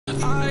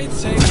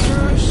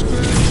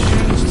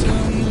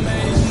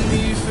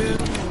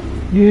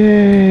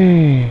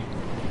Yay!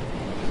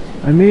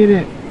 I made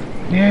it!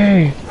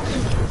 Yay!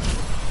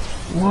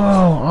 Whoa,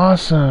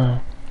 awesome!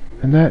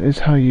 And that is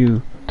how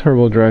you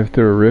turbo drive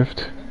through a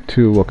rift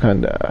to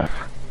Wakanda.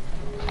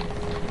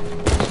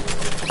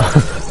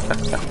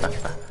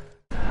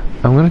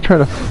 I'm gonna try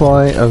to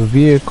fly a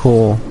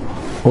vehicle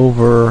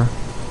over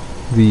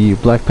the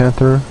Black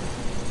Panther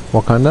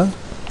Wakanda.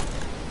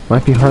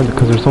 Might be hard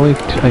because there's only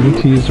I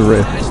need to use a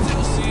rift,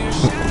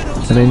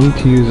 and I need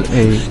to use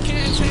a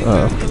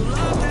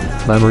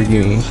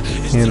Lamborghini,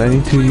 and I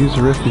need to use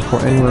a rift before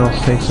anyone else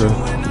takes a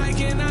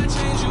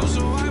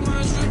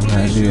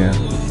idea.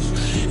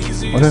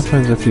 What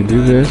happens if you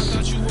do this?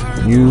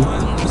 You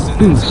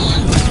boost.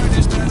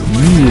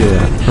 Yeah,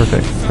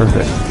 perfect,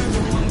 perfect.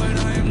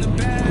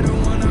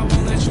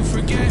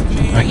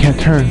 I can't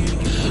turn.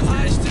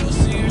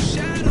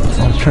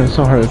 I was trying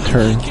so hard to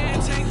turn.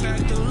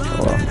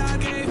 Oh well.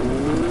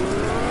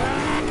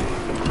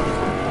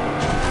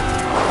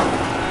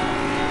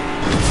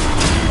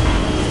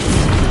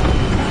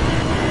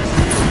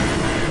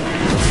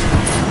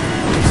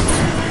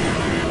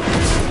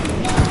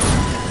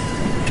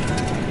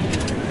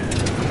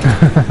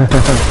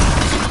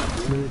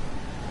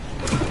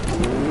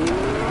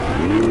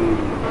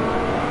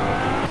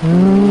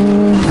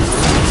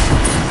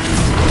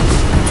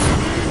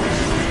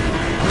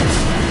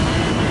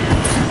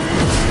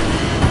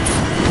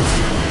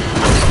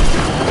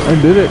 I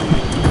did it.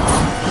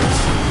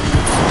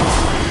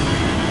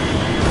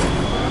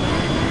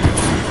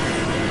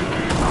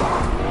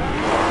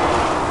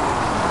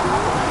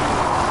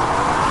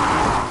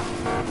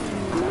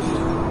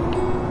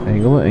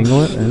 Angle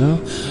it, I know.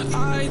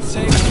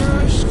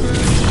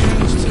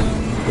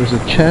 There's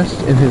a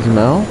chest in his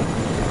mouth.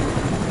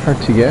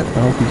 Hard to get. I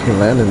hope he can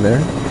land in there.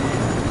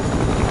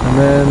 And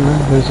then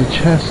there's a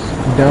chest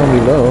down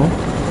below.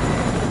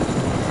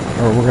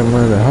 Or we're gonna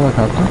land a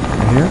helicopter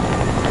right here.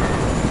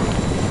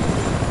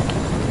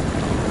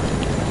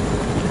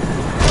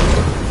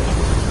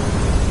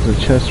 There's a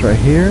chest right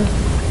here.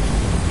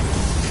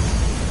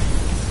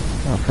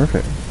 Oh,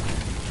 perfect.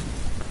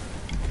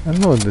 I don't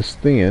know what this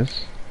thing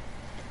is.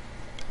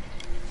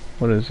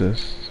 What is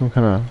this? Some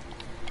kind of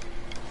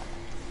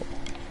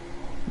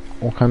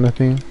Wakanda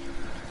thing?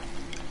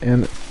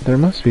 And there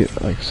must be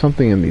like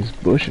something in these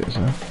bushes,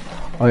 huh?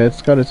 Oh yeah,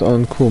 it's got its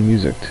own cool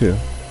music too.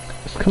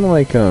 It's kind of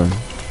like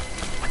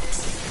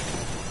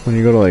when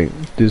you go to like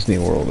Disney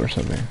World or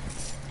something.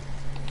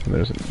 And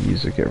there's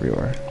music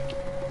everywhere.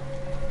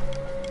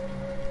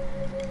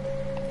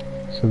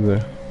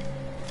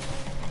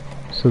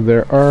 So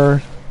there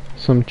are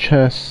some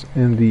chests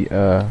in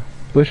the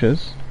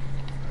bushes,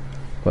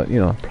 but you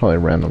know, probably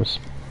random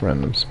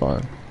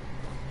spawn.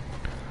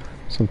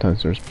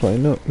 Sometimes there's probably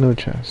no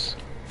chests.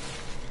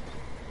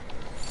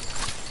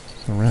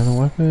 Some random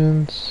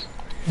weapons.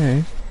 Okay,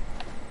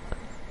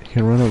 you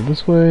can run up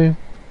this way.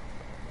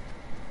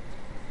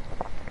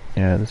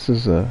 Yeah, this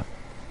is the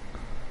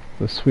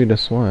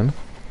sweetest one.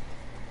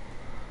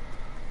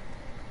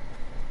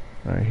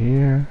 Right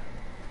here.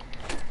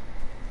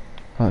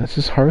 Is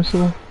this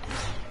harvestable?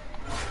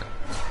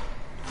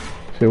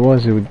 If it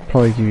was, it would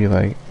probably give you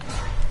like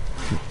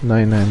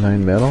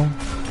 999 metal.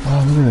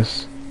 Oh, look at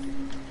this.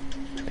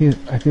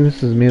 I think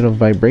this is made of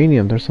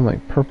vibranium. There's some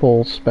like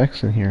purple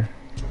specks in here.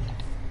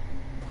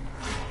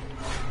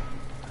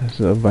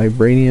 There's a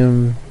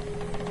vibranium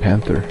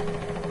panther.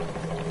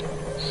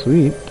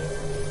 Sweet.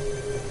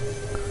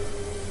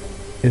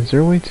 Is there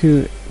a way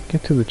to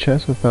get to the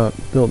chest without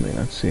building?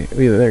 Let's see. Oh,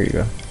 yeah, there you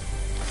go.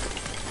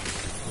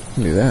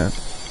 Do that.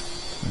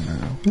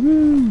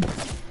 Woo!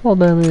 Fall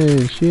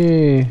damage!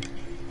 Yay!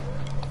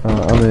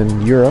 I'm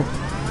in Europe.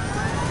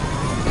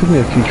 Took me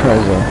a few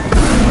tries though.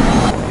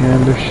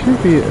 And there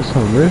should be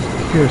some rift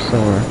here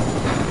somewhere.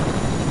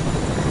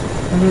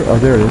 Oh,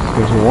 there it is.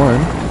 There's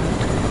one.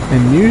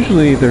 And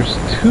usually there's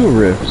two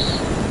rifts.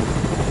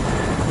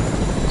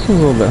 This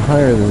one's a little bit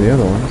higher than the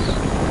other ones.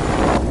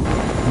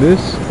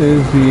 This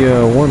is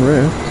the one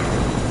rift.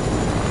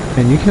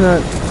 And you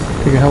cannot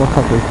take a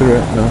helicopter through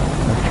it. No,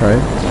 I've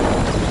tried.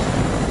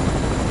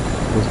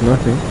 There's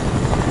nothing.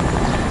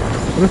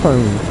 What if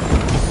I'm...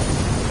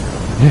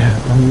 Yeah,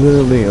 I'm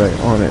literally like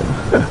on it.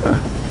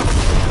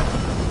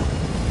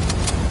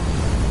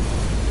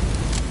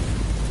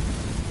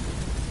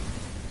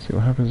 See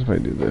what happens if I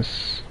do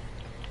this.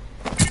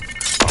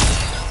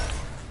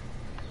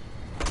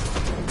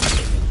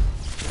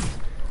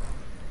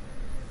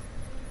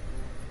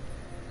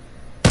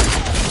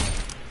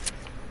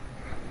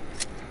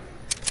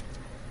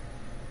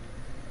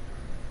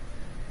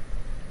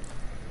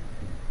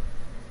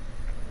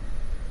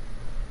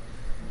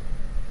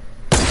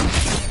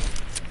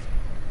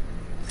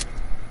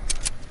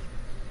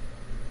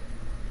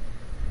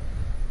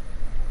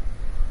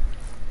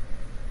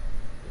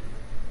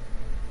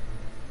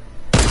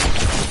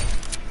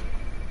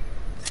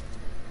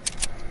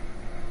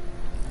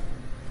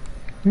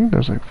 I think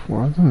there's like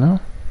 4 of them now.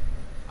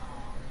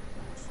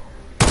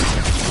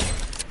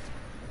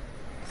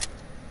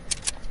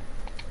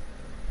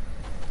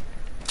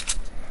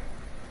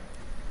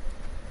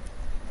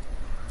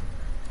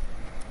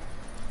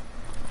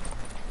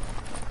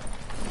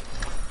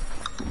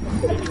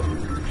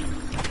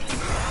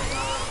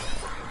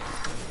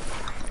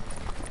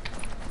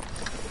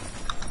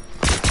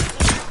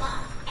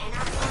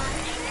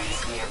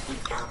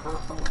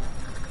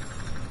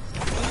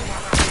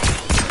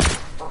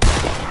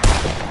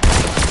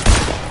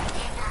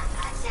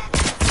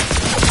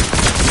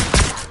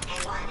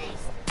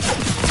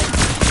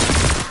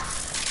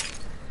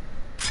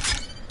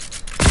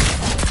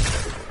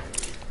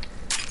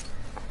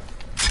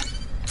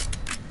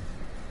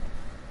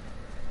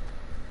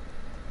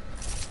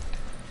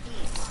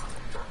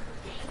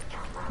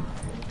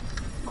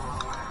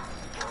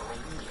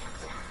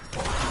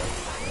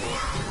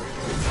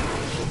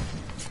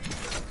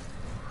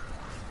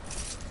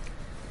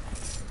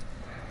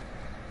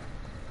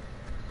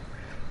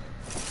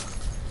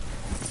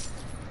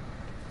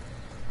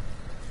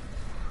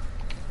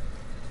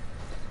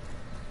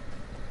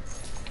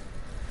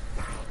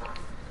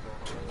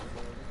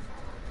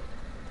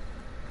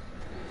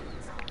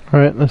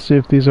 Alright, let's see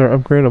if these are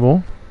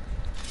upgradable.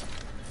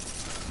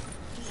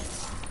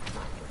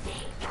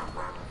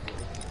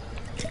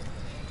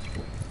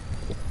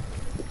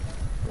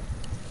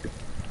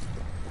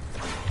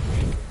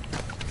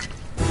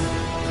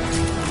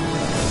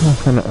 What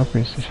kind of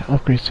upgrade station?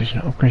 Upgrade station,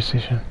 upgrade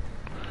station.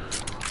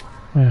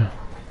 Yeah.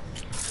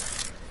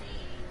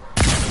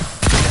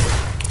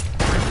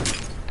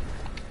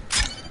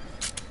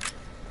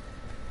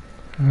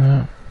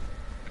 Yeah.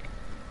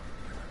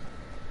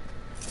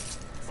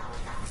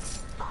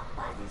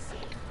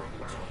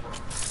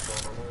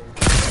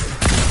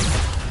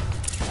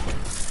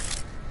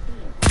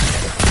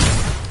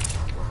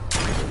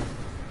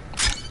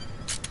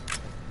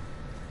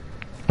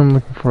 I'm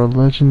looking for a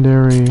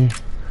legendary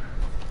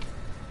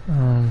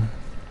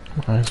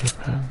visor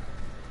pad.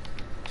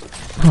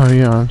 Oh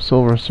yeah, I'm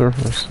Silver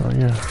Surfer, so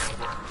yeah.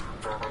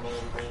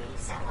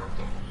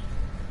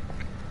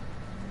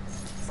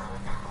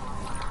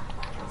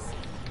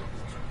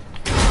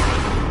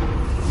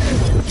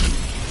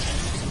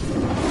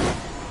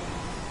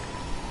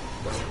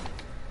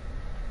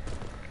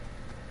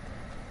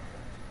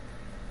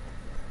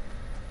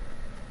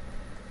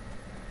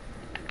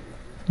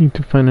 Need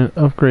to find an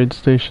upgrade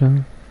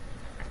station.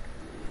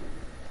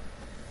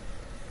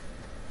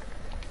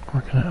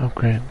 Where can I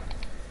upgrade?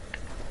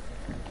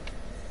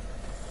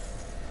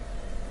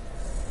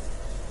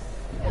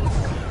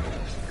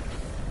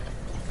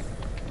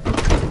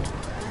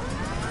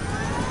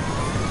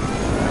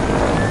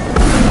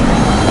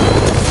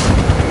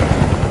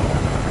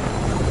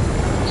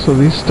 So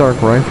these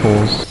Stark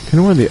rifles, you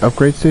know where the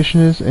upgrade station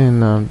is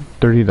in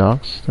Dirty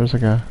Docks? There's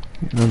like a,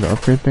 you know, the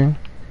upgrade thing?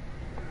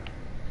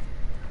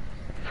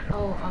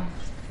 Oh,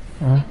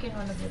 I think in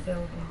one of the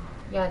buildings.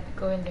 Yeah,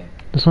 go in there.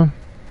 This one?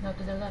 No,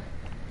 to the left.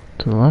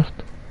 To the left?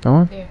 That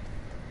one? There.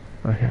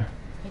 Okay.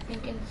 I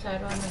think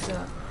inside one of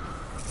the...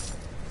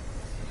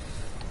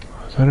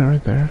 Is that it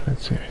right there?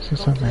 Let's see, I see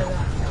something.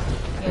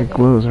 Yeah, It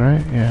glows,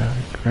 right? Yeah,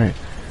 great.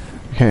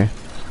 Okay.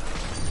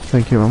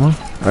 Thank you, Mama.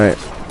 Alright.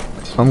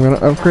 I'm gonna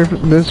upgrade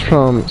this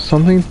from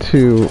something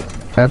to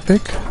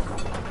epic.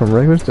 From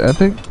regular to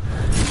epic.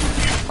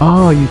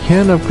 Oh, you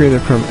can upgrade it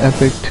from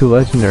epic to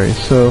legendary.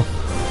 So,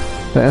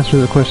 that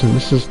answers the question.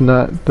 This is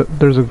not...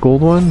 there's a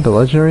gold one, the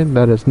legendary,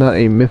 that is not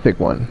a mythic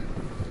one.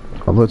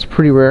 Although it's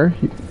pretty rare.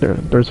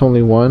 There's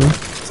only one.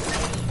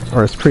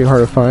 Or it's pretty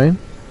hard to find.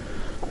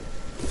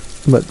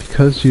 But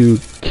because you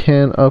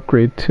can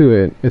upgrade to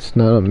it, it's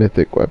not a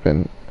mythic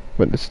weapon.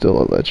 But it's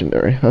still a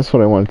legendary. That's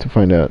what I wanted to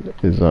find out.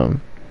 Is,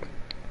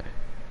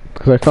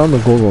 because I found the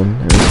gold one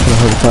and it's kind of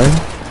hard to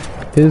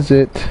find. Is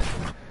it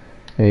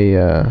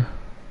a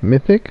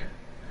mythic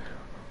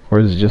or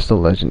is it just a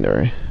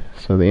legendary?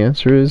 So the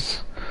answer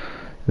is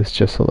it's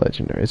just a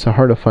legendary. It's a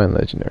hard to find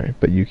legendary,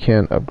 but you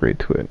can upgrade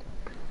to it.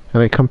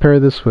 And I compare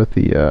this with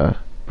the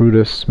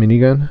Brutus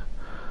minigun,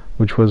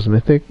 which was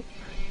mythic.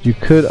 You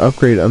could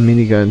upgrade a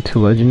minigun to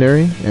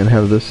legendary and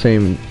have the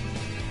same.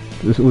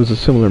 It was a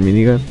similar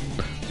minigun,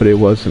 but it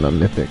wasn't a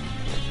mythic.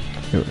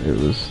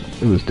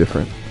 It was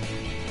different.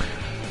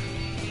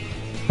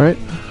 Alright,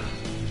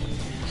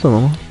 so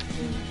Mama.